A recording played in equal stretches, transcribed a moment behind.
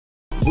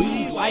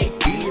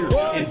like beer,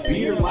 and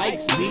beer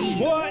likes me.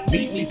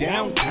 Meet me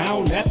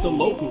downtown at the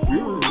local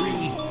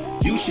brewery.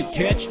 You should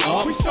catch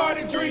up. We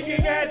started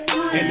drinking at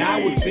 3, and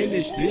I would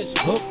finish this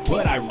hook,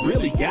 but I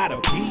really gotta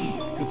pee.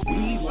 Cause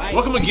we like.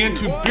 Welcome again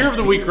to Beer of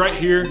the Week right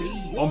here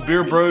on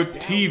BeerBro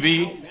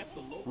TV.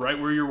 Right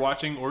where you're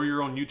watching, or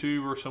you're on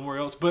YouTube or somewhere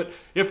else. But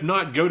if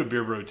not, go to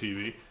BeerBro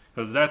TV,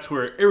 because that's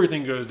where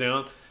everything goes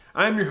down.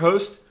 I am your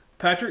host,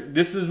 Patrick.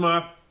 This is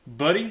my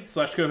buddy /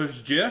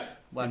 co-host Jeff.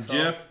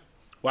 Jeff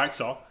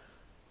Waxaw.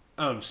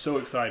 I'm so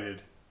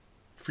excited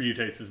for you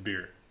to taste this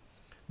beer.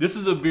 This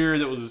is a beer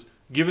that was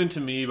given to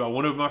me by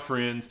one of my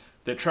friends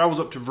that travels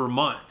up to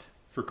Vermont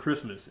for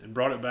Christmas and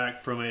brought it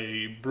back from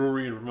a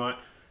brewery in Vermont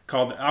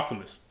called the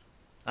Alchemist.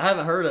 I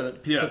haven't heard of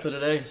it until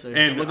today. So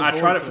and I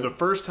tried it for the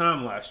first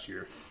time last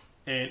year,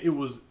 and it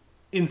was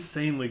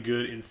insanely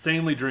good,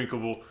 insanely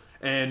drinkable.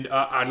 And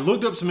I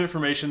looked up some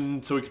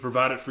information so we could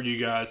provide it for you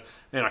guys,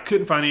 and I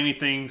couldn't find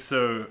anything,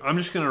 so I'm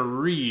just going to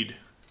read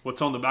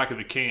what's on the back of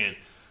the can.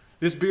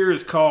 This beer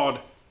is called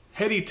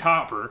Heady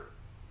Topper,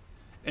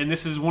 and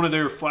this is one of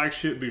their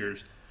flagship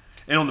beers.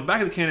 And on the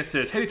back of the can it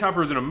says, Heady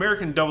Topper is an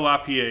American Double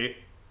IPA.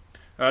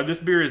 This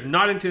beer is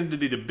not intended to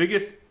be the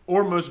biggest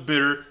or most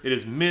bitter. It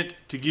is meant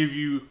to give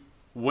you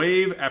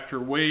wave after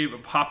wave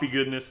of hoppy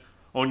goodness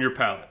on your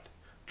palate.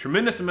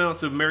 Tremendous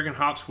amounts of American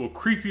hops will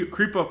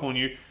creep up on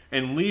you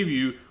and leave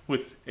you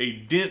with a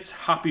dense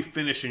hoppy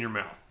finish in your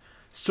mouth.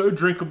 So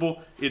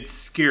drinkable, it's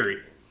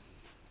scary.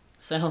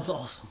 Sounds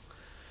awesome.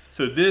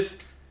 So this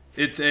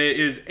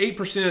is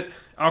 8%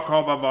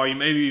 alcohol by volume,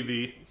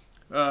 ABV.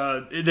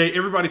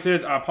 Everybody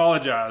says I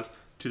apologize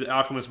to the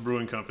Alchemist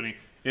Brewing Company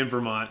in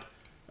Vermont.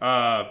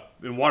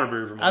 In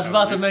Waterbury, Vermont. I was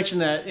about to mention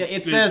that.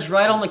 It says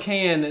right on the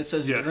can, it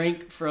says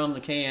drink from the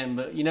can.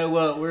 But you know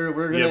what? We're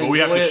going to Yeah, but we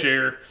have to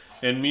share.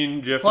 And me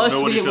and Jeff Plus,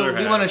 know what each other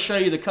have. we want to show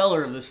you the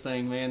color of this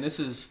thing, man. This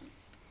is...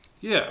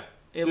 Yeah.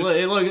 It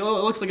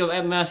looks like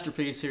a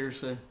masterpiece here,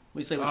 so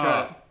we say we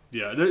try it.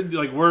 Yeah,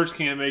 like words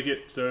can't make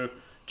it, so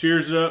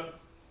cheers up.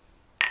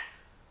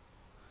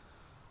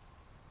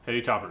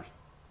 Heady Toppers.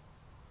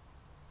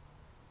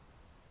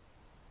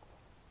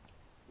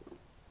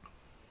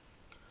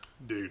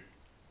 Dude.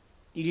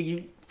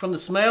 You from the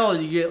smell,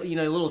 you get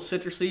a little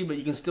citrusy, but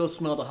you can still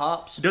smell the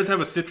hops. It does have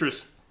a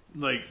citrus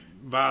like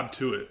vibe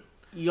to it.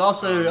 You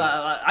also,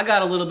 I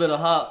got a little bit of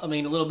a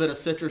little bit of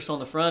citrus on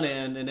the front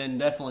end, and then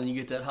definitely you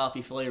get that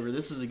hoppy flavor.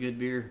 This is a good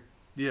beer.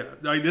 Yeah,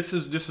 like this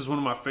is one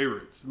of my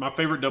favorites. My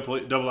favorite double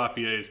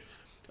IPAs.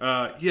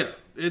 Yeah,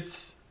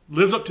 it's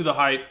lives up to the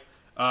hype.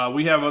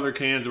 We have other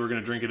cans that we're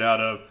going to drink it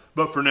out of,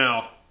 but for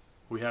now,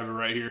 we have it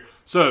right here.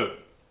 So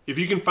if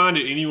you can find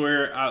it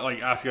anywhere,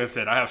 like I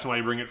said, I have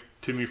somebody bring it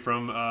to me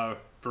from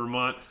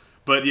Vermont.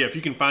 But yeah, if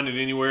you can find it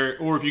anywhere,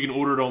 or if you can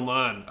order it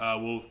online,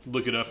 we'll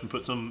look it up and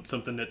put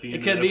something at the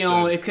end.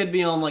 It could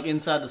be on like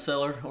Inside the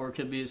Cellar, or it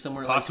could be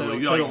somewhere possibly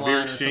like Total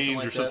Beer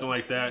Exchange or something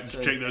like that.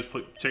 So, just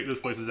check those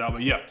places out.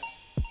 But yeah,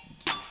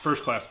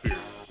 first class beer.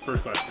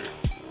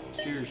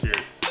 Cheers.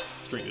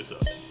 Let's drink this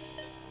up.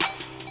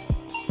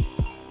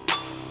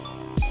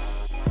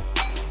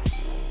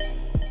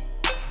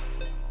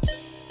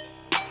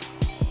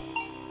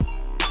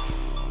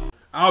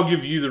 I'll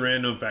give you the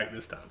random fact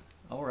this time.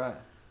 All right.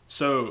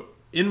 So,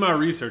 in my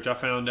research, I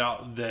found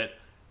out that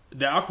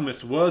the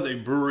Alchemist was a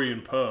brewery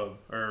and pub,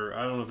 or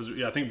I don't know if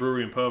it's, I think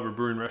brewery and pub or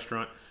brewery and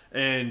restaurant.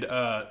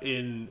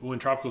 And when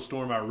Tropical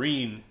Storm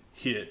Irene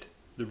hit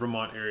the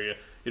Vermont area,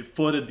 it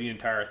flooded the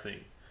entire thing.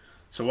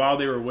 So while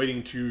they were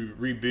waiting to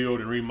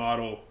rebuild and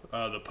remodel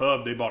the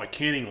pub, they bought a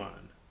canning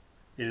line,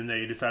 and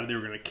they decided they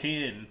were going to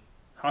can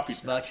hoppy.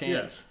 Just by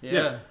chance,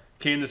 yeah,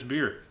 can this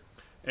beer,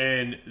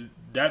 and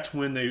that's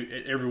when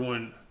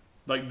everyone,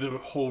 like the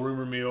whole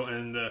rumor mill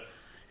and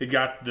it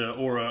got the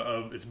aura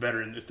of it's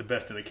better and it's the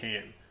best in a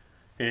can,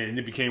 and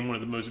it became one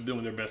of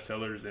their best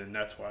sellers, and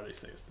that's why they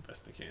say it's the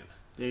best in a can.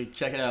 Dude,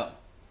 check it out.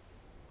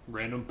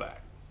 Random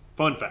fact,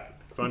 fun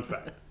fact.